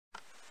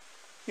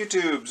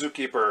YouTube,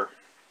 Zookeeper.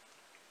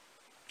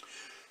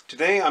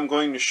 Today I'm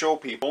going to show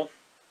people,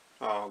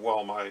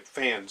 well, my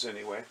fans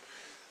anyway,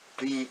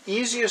 the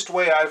easiest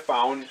way I've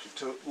found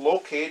to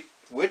locate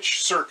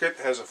which circuit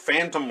has a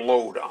phantom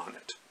load on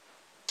it.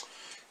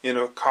 In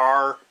a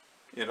car,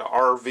 in an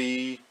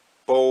RV,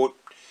 boat,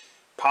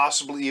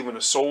 possibly even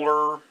a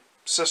solar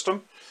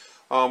system.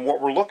 What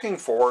we're looking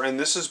for, and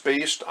this is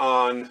based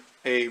on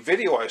a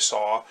video I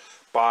saw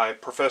by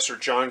Professor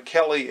John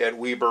Kelly at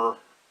Weber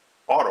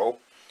Auto,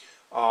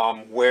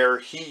 where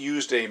he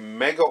used a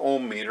mega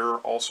ohm meter,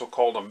 also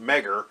called a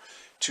megger,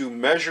 to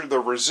measure the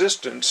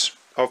resistance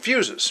of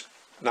fuses.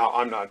 Now,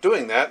 I'm not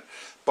doing that,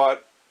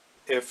 but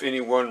if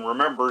anyone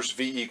remembers,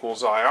 V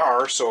equals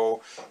IR,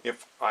 so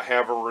if I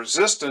have a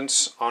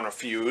resistance on a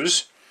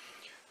fuse,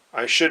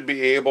 I should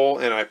be able,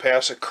 and I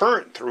pass a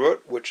current through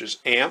it, which is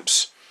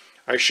amps,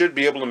 I should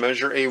be able to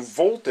measure a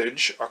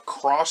voltage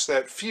across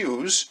that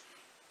fuse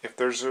if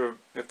there's a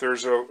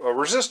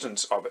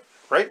resistance of it,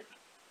 right?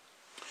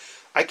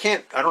 I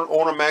don't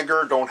own a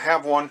megger, don't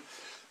have one,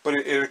 but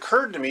it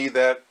occurred to me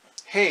that,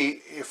 hey,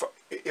 if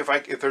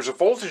there's a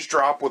voltage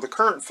drop with a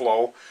current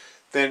flow,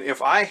 then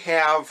if I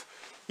have,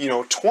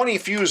 20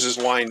 fuses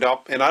lined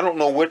up and I don't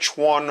know which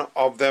one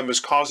of them is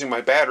causing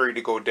my battery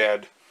to go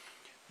dead,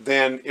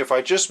 then if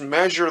I just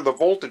measure the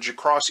voltage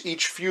across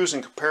each fuse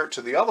and compare it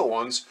to the other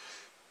ones,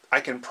 I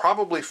can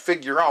probably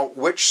figure out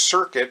which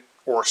circuit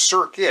or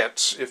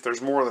circuits, if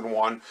there's more than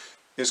one,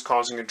 is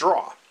causing a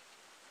draw.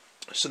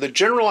 So the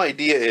general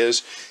idea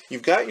is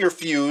you've got your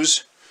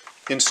fuse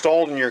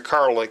installed in your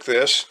car like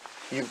this.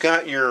 You've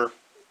got your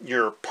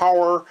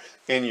power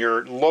and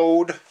your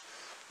load,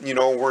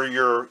 where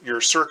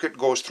your circuit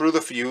goes through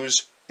the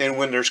fuse. And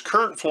when there's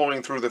current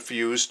flowing through the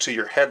fuse to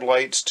your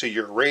headlights, to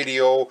your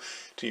radio,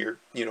 to your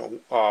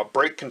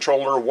brake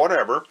controller,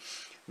 whatever,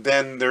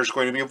 then there's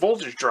going to be a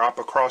voltage drop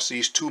across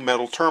these two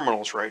metal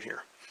terminals right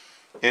here.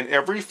 And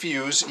every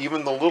fuse,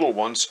 even the little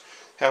ones,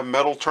 have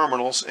metal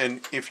terminals,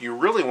 and if you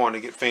really want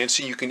to get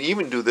fancy, you can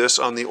even do this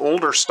on the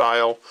older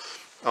style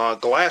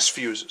glass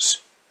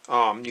fuses.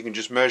 You can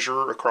just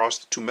measure across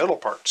the two metal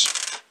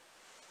parts.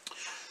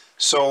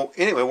 So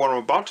anyway, what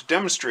I'm about to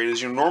demonstrate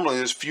is, normally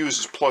this fuse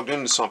is plugged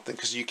into something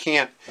because you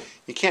can't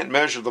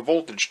measure the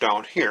voltage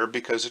down here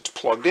because it's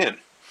plugged in.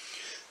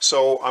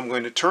 So I'm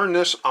going to turn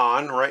this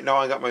on. Right now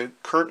I got my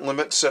current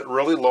limit set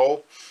really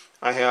low.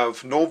 I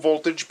have no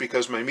voltage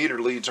because my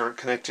meter leads aren't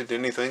connected to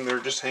anything. They're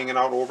just hanging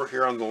out over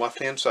here on the left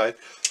hand side.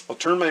 I'll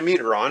turn my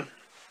meter on,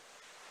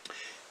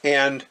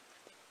 and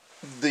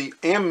the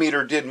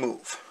ammeter did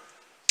move.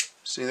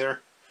 See there?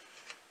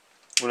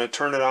 When I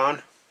turn it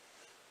on,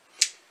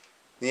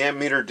 the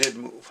ammeter did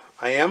move.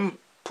 I am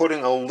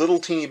putting a little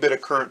teeny bit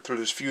of current through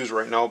this fuse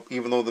right now,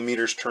 even though the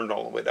meter's turned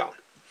all the way down.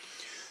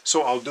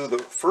 So I'll do the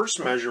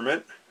first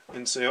measurement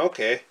and say,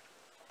 okay,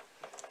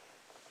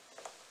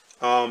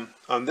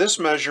 on this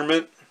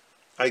measurement,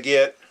 I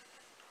get,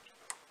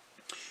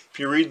 if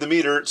you read the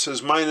meter, it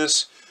says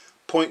minus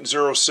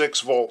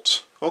 0.06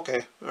 volts.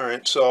 Okay, all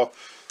right, so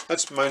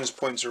that's minus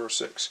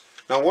 0.06.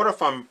 Now, what if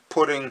I'm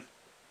putting,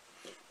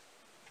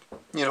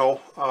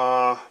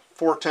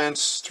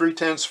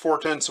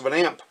 3/10 of an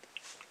amp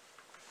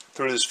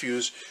through this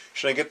fuse?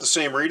 Should I get the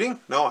same reading?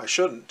 No, I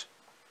shouldn't.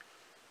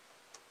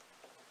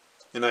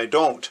 And I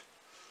don't.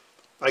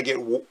 I get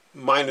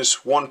minus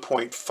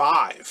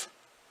 1.5.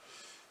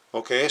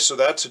 Okay, so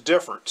that's a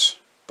difference.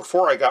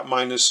 Before I got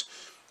minus,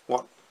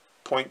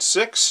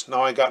 0.6,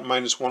 now I got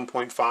minus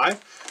 1.5.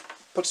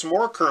 Put some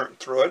more current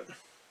through it.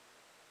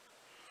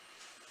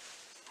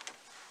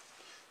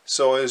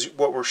 So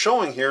what we're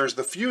showing here is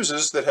the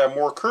fuses that have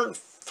more current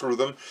through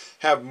them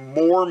have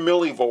more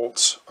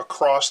millivolts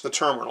across the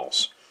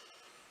terminals.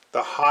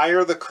 The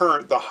higher the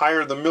current, the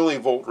higher the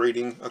millivolt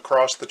reading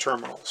across the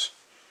terminals.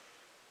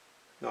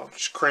 Now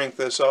just crank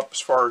this up as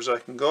far as I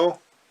can go.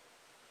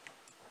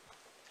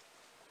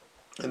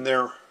 And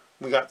there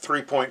we got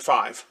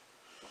 3.5,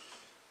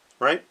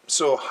 right?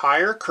 So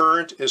higher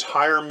current is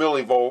higher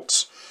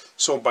millivolts.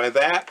 So by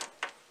that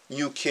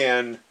you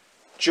can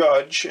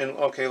judge, and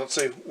okay, let's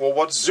say, well,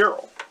 what's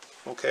 0?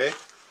 Okay,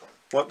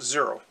 what's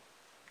 0?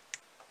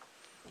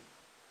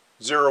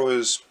 0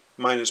 is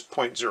minus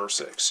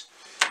 0.06.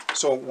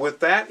 So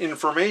with that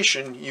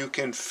information, you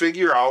can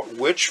figure out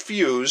which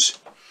fuse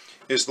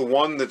is the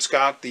one that's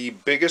got the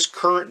biggest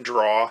current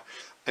draw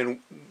and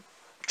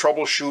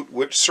troubleshoot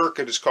which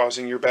circuit is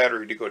causing your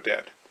battery to go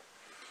dead.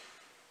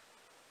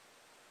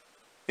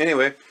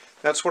 Anyway,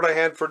 that's what I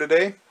had for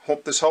today.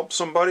 Hope this helps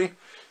somebody.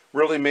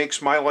 Really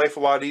makes my life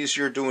a lot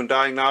easier doing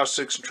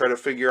diagnostics and try to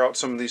figure out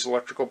some of these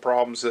electrical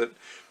problems that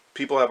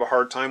people have a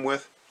hard time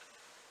with.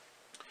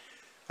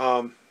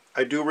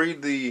 I do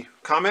read the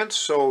comments,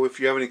 so if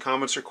you have any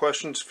comments or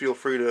questions, feel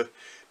free to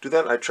do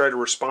that. I try to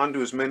respond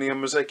to as many of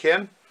them as I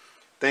can.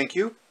 Thank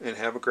you, and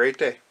have a great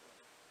day.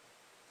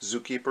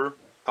 Zookeeper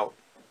out.